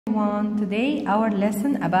everyone. Today our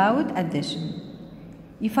lesson about addition.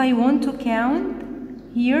 If I want to count,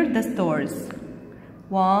 here the stores.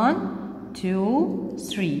 1, 2,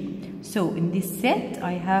 3. So in this set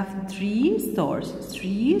I have 3 stores.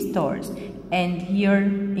 And here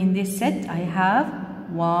in this set I have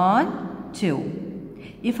 1, 2.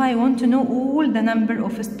 If I want to know all the number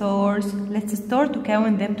of stores, let's start to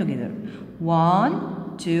count them together.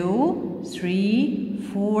 1, 2, 3,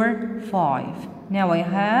 4, 5. Now I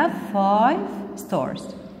have 5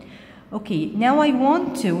 stores. Okay, now I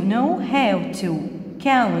want to know how to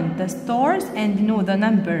count the stores and know the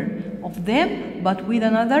number of them, but with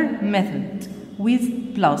another method,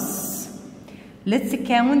 with plus. Let's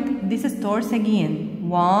count these stores again.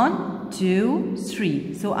 1, 2,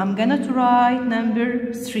 3. So I'm gonna write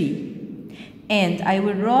number 3. And I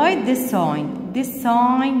will write this sign. This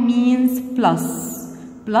sign means plus.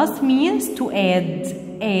 Plus means to add.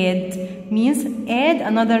 Add means add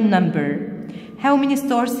another number. How many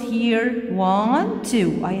stores here? 1,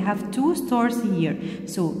 2. I have 2 stores here.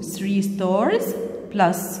 So 3 stores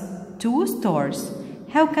plus 2 stores.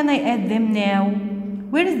 How can I add them now?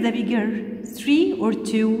 Where is the bigger? 3 or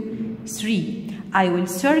 2? 3. I will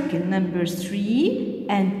circle number 3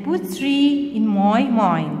 and put 3 in my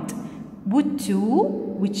mind. Put 2,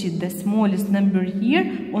 which is the smallest number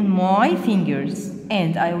here, on my fingers.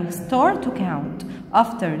 And I will start to count.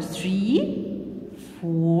 After 3,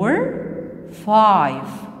 4, 5.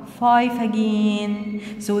 5 again.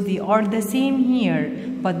 So they are the same here.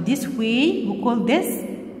 But this way, we call this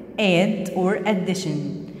add or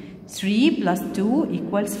addition. 3 plus 2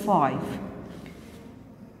 equals 5.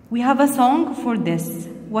 We have a song for this.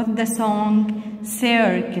 What's the song?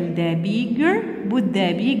 Circle the bigger, put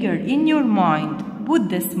the bigger in your mind. Put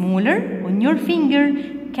the smaller on your finger.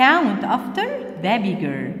 Count after the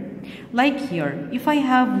bigger. Like here, if I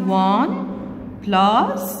have 1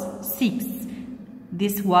 plus 6.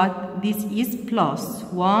 This is plus.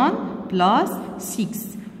 1 plus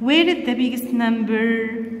 6. Where is the biggest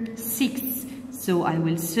number? 6. So I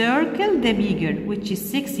will circle the bigger, which is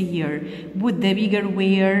 6 here. Put the bigger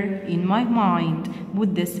where? In my mind.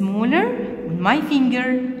 Put the smaller on my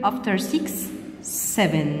finger. After 6,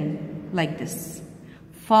 7. Like this.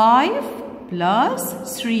 5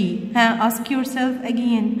 plus 3. Ask yourself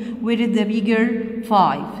again, where is the bigger?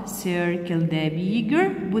 5. Circle the bigger.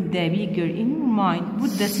 Put the bigger in your mind.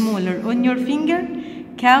 Put the smaller on your finger.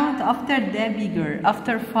 Count after the bigger.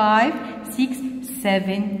 After 5, 6,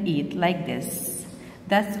 7, 8. Like this.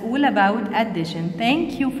 That's all about addition.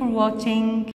 Thank you for watching.